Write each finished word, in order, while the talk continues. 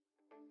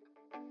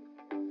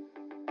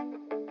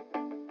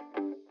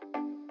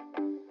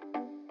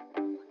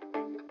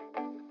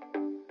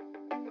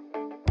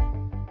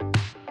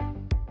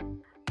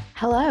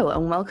Hello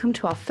and welcome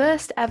to our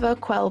first ever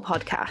Qwell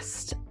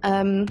podcast.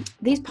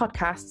 These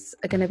podcasts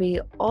are going to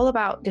be all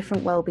about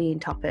different wellbeing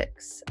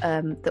topics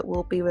that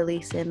we'll be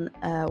releasing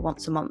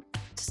once a month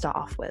to start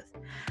off with.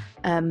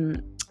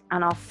 And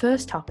our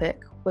first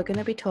topic, we're going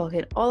to be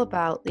talking all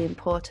about the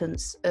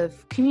importance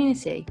of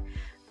community,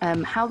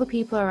 how the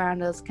people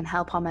around us can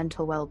help our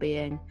mental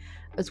wellbeing,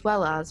 as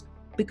well as,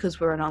 because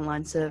we're an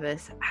online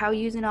service, how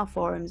using our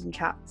forums and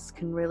chats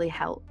can really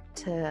help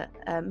to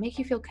make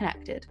you feel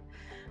connected.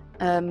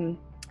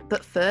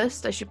 But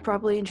first, I should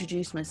probably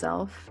introduce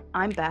myself.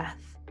 I'm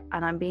Beth,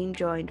 and I'm being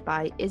joined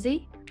by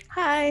Izzy.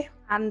 Hi.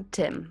 And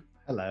Tim.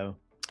 Hello.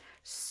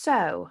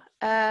 So,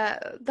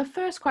 the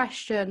first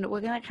question,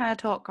 we're going to kind of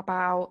talk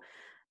about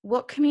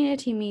what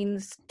community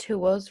means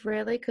to us,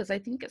 really, because I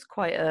think it's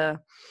quite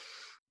a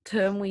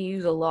term we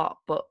use a lot,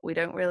 but we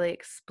don't really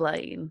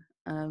explain.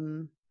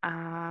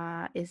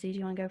 Izzy, do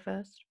you want to go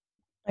first?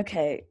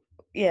 Okay.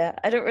 Yeah,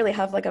 I don't really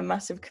have like a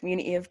massive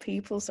community of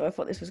people, so I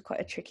thought this was quite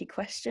a tricky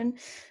question.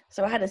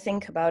 So I had to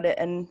think about it,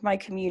 and my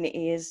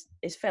community is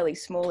fairly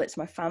small. It's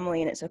my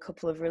family and it's a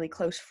couple of really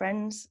close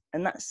friends,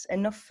 and that's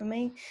enough for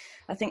me.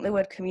 I think the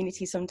word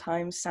community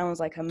sometimes sounds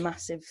like a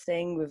massive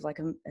thing with like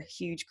a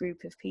huge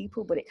group of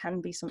people, but it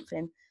can be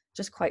something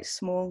just quite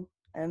small,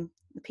 the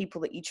people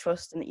that you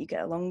trust and that you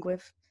get along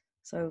with.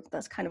 So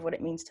that's kind of what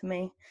it means to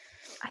me.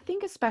 I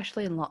think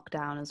especially in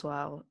lockdown as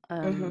well.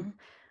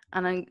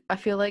 And I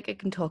feel like I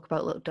can talk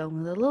about lockdown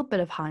with a little bit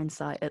of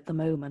hindsight at the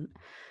moment.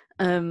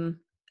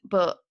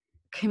 But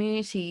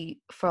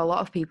community for a lot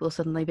of people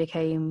suddenly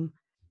became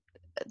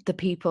the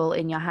people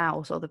in your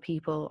house or the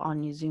people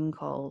on your Zoom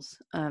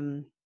calls.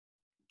 And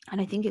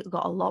I think it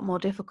got a lot more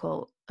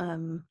difficult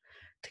to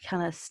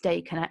kind of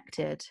stay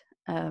connected.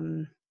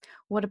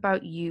 What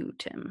about you,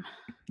 Tim?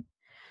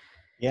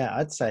 Yeah,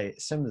 I'd say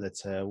similar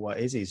to what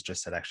Izzy's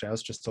just said, actually. I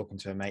was just talking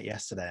to a mate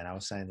yesterday and I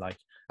was saying, like,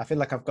 I feel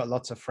like I've got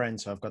lots of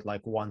friends who I've got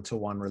like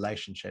one-to-one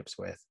relationships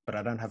with, but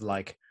I don't have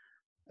like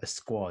a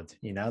squad,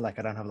 you know, like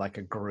I don't have like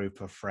a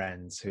group of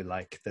friends who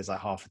like, there's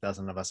like half a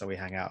dozen of us that we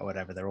hang out or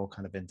whatever. They're all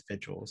kind of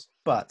individuals.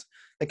 But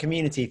the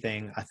community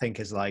thing, I think,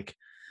 is like,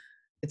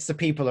 it's the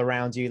people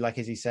around you, like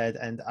Izzy said.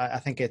 And I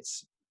think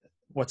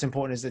what's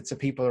important is it's the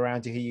people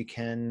around you who you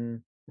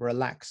can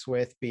relax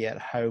with, be at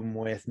home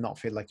with, not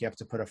feel like you have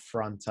to put a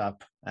front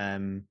up,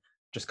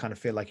 just kind of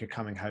feel like you're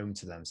coming home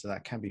to them. So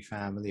that can be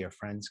family or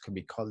friends, can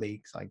be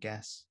colleagues, I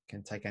guess,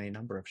 can take any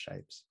number of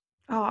shapes.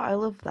 Oh, I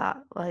love that,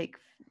 like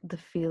the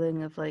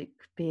feeling of like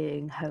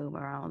being home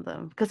around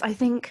them, because I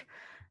think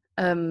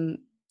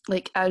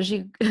like as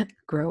you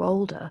grow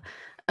older,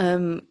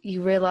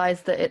 you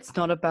realize that it's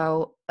not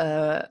about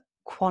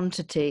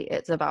quantity,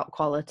 it's about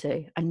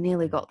quality. I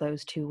nearly got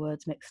those two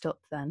words mixed up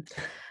then.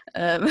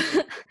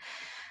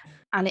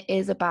 And it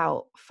is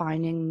about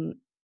finding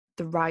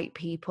the right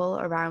people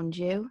around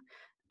you,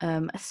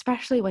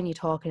 especially when you're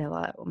talking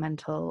about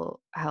mental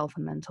health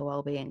and mental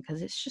well-being,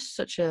 because it's just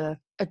such a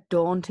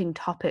daunting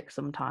topic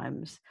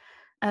sometimes.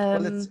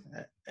 Well,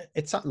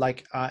 it's not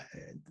like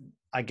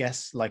I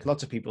guess like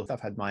lots of people, I've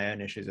had my own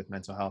issues with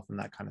mental health and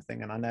that kind of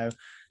thing, and I know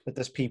that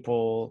there's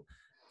people,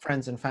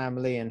 friends and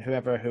family and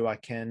whoever, who I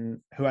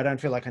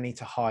don't feel like I need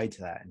to hide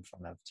that in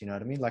front of. Do you know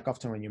what I mean? Like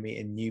often when you're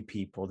meeting new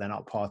people, they're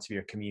not part of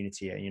your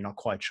community and you're not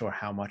quite sure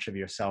how much of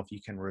yourself you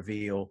can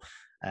reveal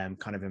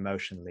kind of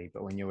emotionally.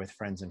 But when you're with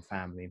friends and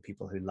family and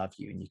people who love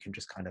you, and you can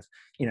just kind of,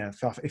 you know,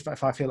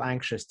 if I feel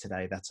anxious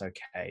today, that's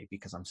okay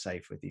because I'm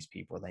safe with these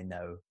people. They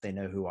know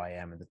who I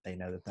am, and that they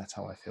know that that's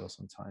how I feel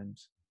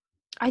sometimes.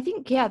 I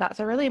think, yeah, that's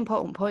a really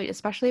important point,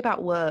 especially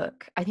about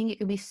work. I think it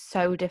can be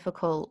so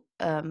difficult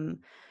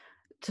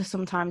to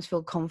sometimes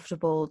feel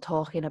comfortable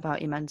talking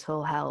about your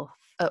mental health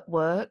at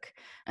work.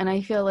 And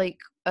I feel like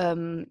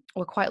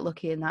we're quite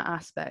lucky in that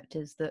aspect,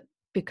 is that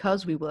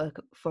because we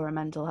work for a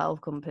mental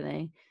health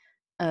company,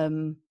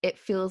 it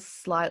feels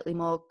slightly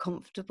more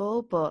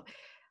comfortable. But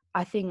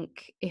I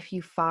think if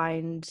you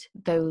find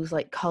those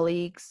like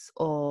colleagues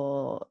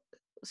or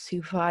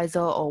supervisor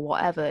or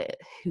whatever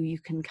who you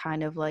can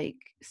kind of like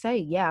say,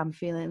 yeah, I'm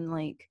feeling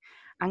like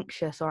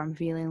anxious or I'm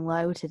feeling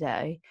low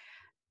today,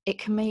 it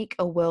can make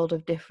a world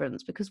of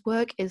difference, because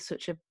work is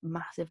such a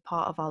massive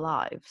part of our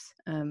lives.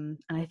 And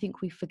I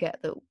think we forget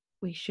that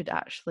we should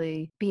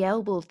actually be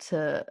able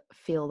to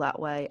feel that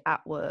way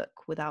at work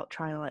without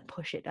trying to like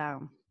push it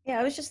down.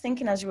 Yeah, I was just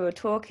thinking as we were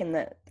talking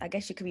that I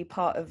guess you could be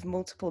part of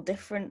multiple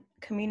different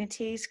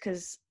communities,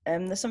 because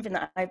there's something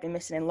that I've been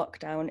missing in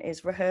lockdown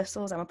is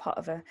rehearsals. I'm a part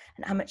of an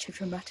amateur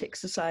dramatic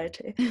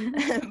society.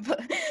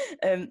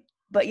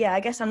 But yeah, I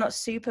guess I'm not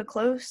super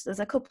close.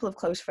 There's a couple of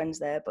close friends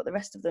there, but the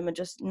rest of them are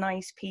just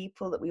nice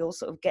people that we all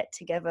sort of get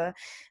together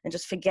and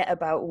just forget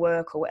about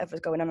work or whatever's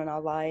going on in our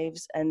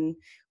lives. And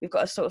we've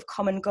got a sort of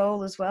common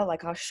goal as well.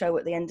 Like our show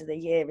at the end of the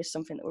year is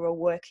something that we're all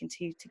working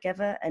to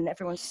together, and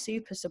everyone's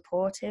super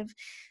supportive.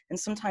 And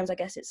sometimes I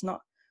guess it's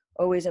not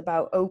always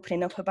about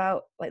opening up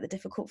about like the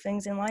difficult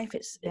things in life.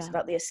 It's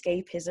about the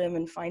escapism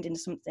and finding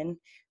something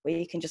where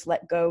you can just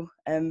let go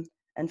and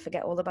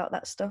forget all about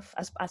that stuff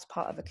as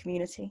part of a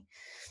community.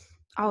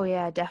 Oh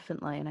yeah,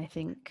 definitely. And I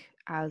think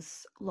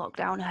as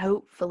lockdown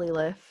hopefully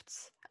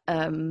lifts,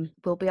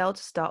 we'll be able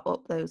to start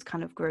up those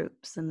kind of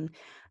groups and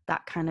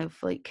that kind of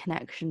like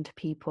connection to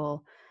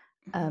people,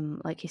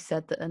 like you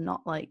said, that are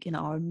not like in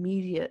our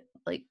immediate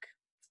like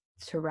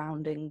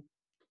surrounding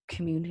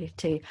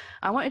community.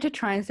 I wanted to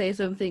try and say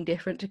something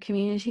different to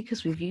community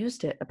because we've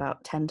used it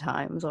about 10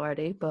 times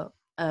already, but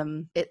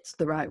it's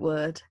the right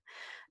word.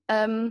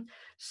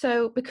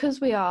 So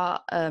because we are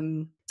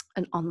an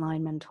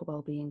online mental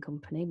wellbeing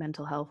company,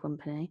 mental health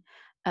company,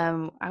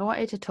 I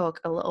wanted to talk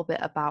a little bit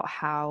about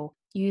how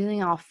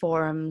using our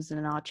forums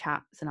and our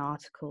chats and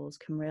articles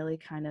can really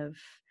kind of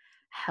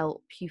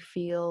help you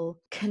feel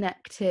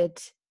connected,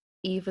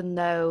 even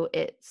though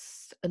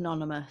it's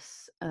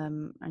anonymous,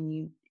 and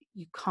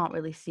you can't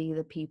really see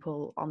the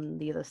people on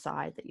the other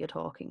side that you're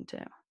talking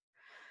to.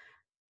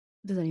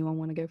 Does anyone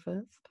want to go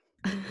first?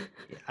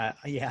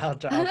 Yeah, I'll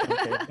jump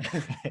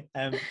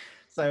in.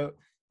 So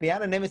the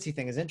anonymity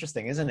thing is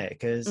interesting, isn't it?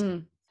 Because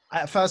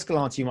at first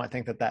glance, you might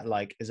think that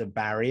like is a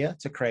barrier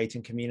to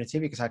creating community,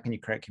 because how can you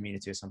create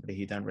community with somebody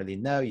who you don't really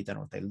know? You don't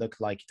know what they look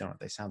like. You don't know what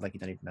they sound like.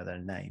 You don't even know their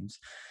names.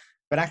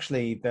 But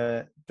actually,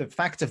 the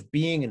fact of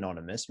being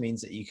anonymous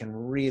means that you can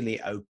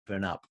really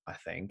open up, I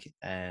think,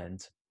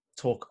 and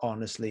talk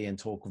honestly and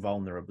talk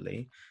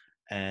vulnerably.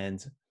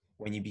 And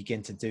when you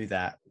begin to do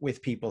that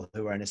with people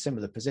who are in a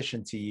similar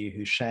position to you,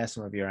 who share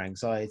some of your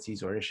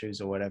anxieties or issues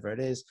or whatever it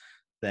is,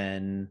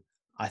 then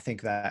I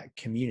think that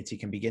community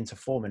can begin to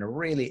form in a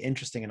really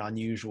interesting and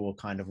unusual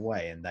kind of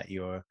way, and that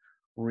you're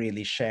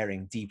really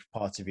sharing deep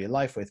parts of your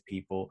life with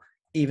people,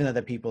 even though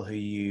they're people who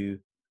you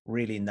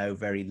really know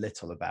very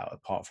little about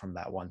apart from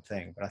that one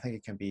thing. But I think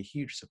it can be a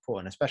huge support,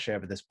 and especially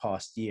over this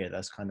past year,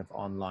 those kind of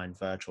online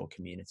virtual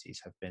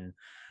communities have been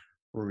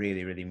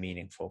really, really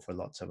meaningful for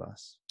lots of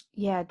us.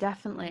 Yeah,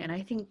 definitely. And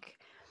I think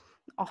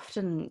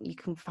often you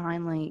can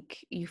find like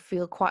you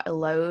feel quite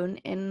alone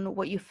in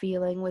what you're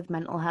feeling with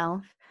mental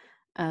health.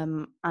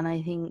 And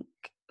I think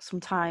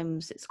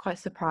sometimes it's quite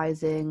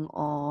surprising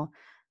or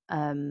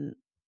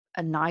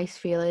a nice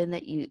feeling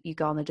that you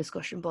go on the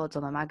discussion boards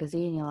on a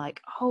magazine, you're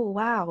like, oh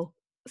wow,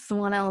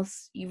 someone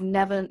else you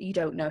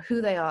don't know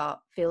who they are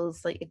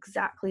feels like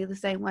exactly the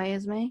same way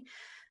as me.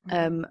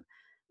 And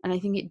I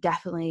think it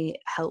definitely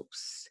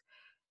helps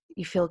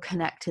you feel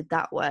connected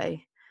that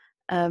way.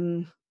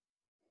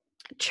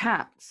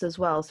 Chats as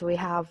well. So we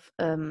have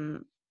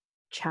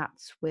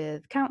chats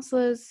with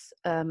counsellors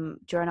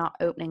during our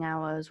opening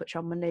hours, which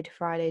are Monday to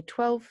Friday,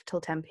 12 till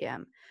 10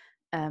 p.m.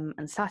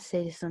 And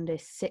Saturday to Sunday,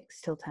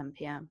 6 till 10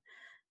 p.m.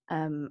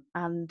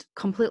 And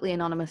completely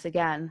anonymous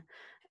again.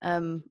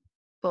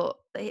 But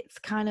it's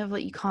kind of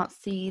like you can't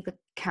see the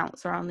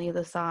counsellor on the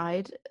other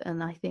side.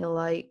 And I feel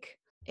like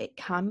it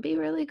can be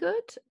really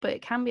good, but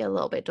it can be a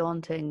little bit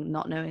daunting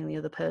not knowing the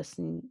other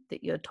person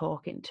that you're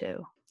talking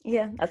to.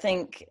 Yeah, I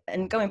think,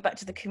 and going back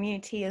to the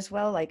community as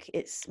well, like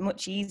it's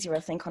much easier, I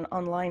think, on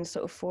online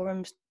sort of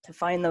forums to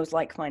find those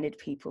like-minded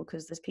people,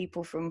 because there's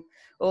people from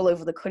all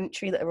over the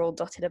country that are all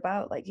dotted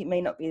about. Like it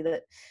may not be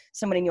that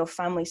someone in your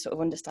family sort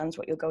of understands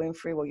what you're going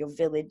through, or your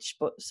village,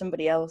 but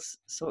somebody else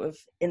sort of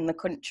in the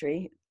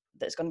country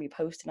that's going to be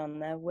posting on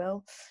there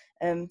will.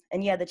 And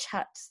yeah, the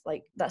chats,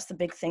 like that's the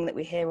big thing that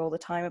we hear all the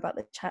time about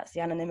the chats. The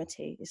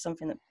anonymity is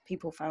something that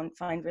people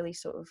find really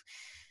sort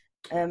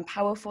of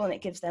powerful, and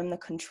it gives them the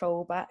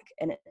control back.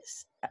 And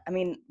it's, I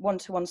mean,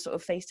 one-to-one sort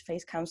of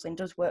face-to-face counselling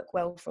does work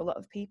well for a lot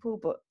of people,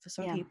 but for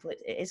some people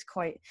it is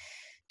quite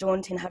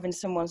daunting having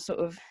someone sort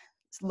of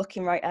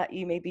looking right at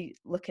you, maybe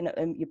looking at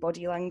your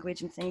body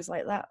language and things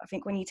like that. I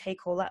think when you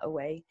take all that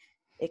away,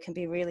 it can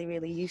be really,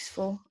 really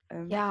useful.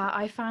 Yeah,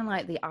 I find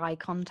like the eye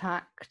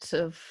contact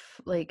of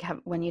like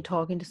when you're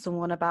talking to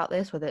someone about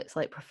this, whether it's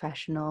like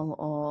professional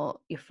or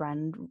your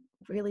friend,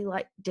 really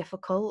like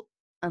difficult.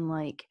 And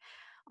like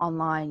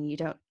online, you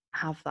don't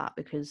have that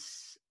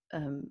because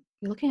you're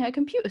looking at a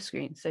computer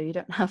screen, so you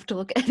don't have to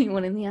look at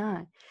anyone in the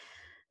eye.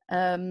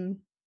 I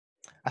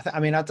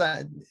mean, I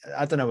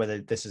don't know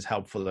whether this is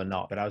helpful or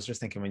not, but I was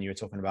just thinking when you were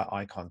talking about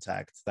eye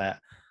contact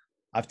that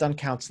I've done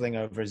counseling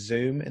over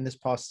Zoom in this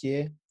past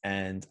year,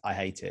 and I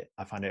hate it.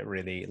 I find it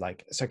really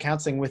so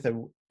counseling with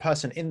a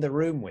person in the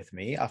room with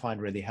me, I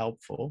find really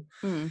helpful.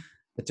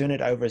 But doing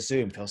it over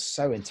Zoom feels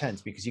so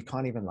intense because you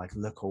can't even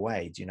look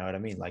away. Do you know what I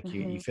mean? Like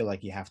you feel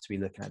like you have to be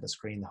looking at the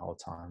screen the whole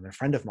time. And a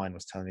friend of mine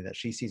was telling me that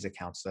she sees a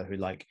counselor who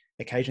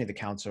occasionally the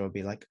counselor will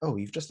be like, oh,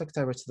 you've just looked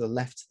over to the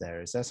left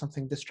there. Is there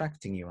something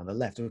distracting you on the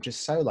left? Which is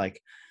so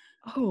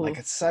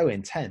it's so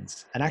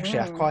intense. And actually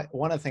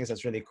one of the things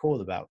that's really cool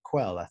about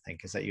Qwell, I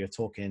think, is that you're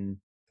talking,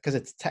 because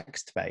it's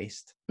text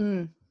based,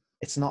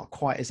 it's not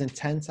quite as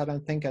intense, I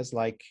don't think, as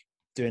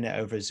doing it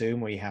over Zoom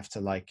where you have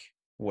to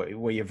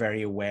where you're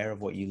very aware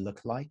of what you look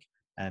like.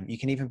 You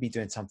can even be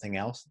doing something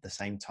else at the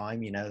same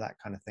time, that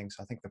kind of thing.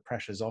 So I think the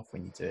pressure's off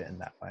when you do it in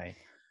that way.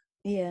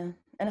 Yeah,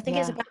 And I think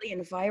it's about the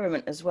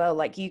environment as well.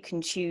 Like, you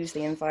can choose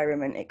the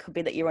environment. It could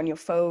be that you're on your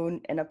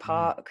phone in a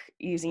park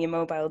using your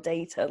mobile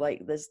data.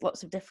 Like, there's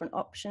lots of different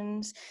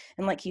options.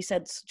 And like you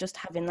said, just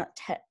having that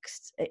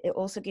text, it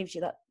also gives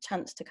you that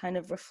chance to kind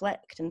of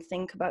reflect and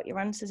think about your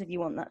answers if you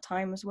want that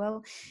time as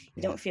well.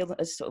 You don't feel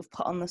as sort of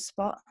put on the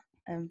spot.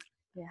 And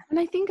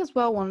I think as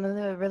well, one of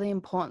the really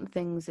important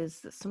things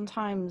is that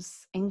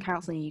sometimes in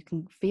counselling you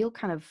can feel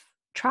kind of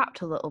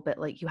trapped a little bit,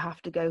 like you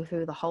have to go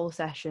through the whole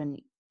session,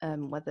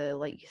 whether,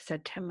 like you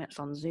said, 10 minutes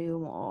on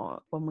Zoom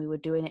or when we were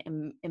doing it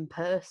in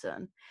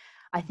person.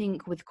 I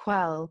think with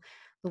Qwell,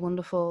 the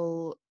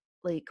wonderful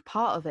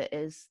part of it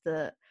is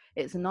that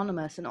it's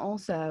anonymous, and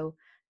also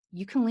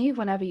you can leave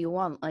whenever you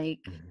want. Like,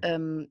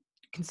 you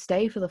can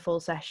stay for the full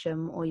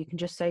session, or you can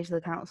just say to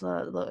the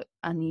counsellor, look,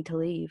 I need to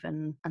leave,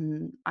 and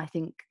I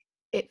think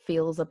it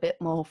feels a bit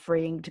more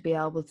freeing to be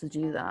able to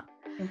do that.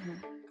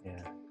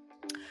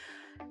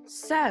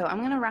 So I'm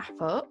going to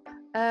wrap up.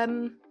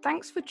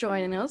 Thanks for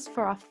joining us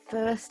for our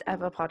first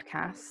ever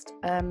podcast.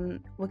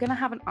 We're going to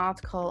have an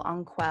article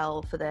on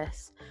Qwell for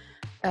this.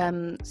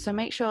 So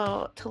make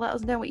sure to let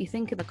us know what you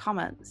think in the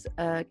comments.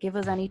 Give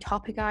us any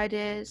topic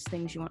ideas,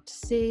 things you want to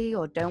see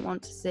or don't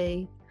want to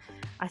see.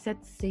 I said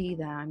see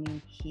there, I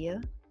mean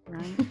here,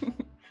 right?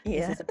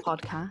 This is a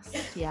podcast,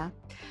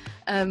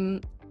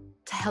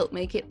 to help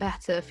make it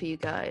better for you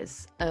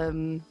guys.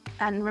 And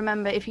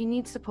remember, if you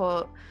need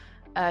support,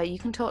 you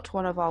can talk to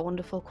one of our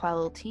wonderful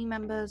Qwell team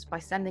members by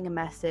sending a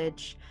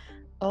message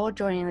or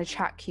joining the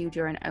chat queue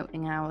during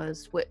opening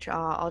hours, which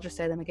are, I'll just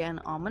say them again,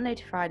 are Monday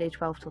to Friday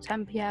 12 till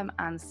 10 p.m.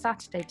 and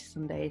Saturday to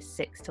Sunday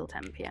 6 till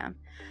 10 p.m.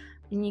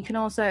 And you can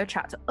also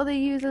chat to other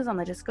users on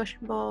the discussion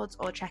boards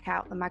or check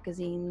out the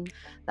magazine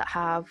that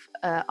have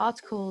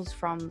articles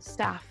from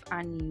staff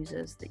and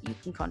users that you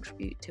can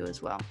contribute to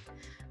as well.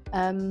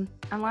 And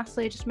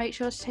lastly, just make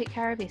sure to take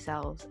care of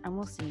yourselves, and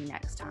we'll see you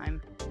next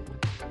time.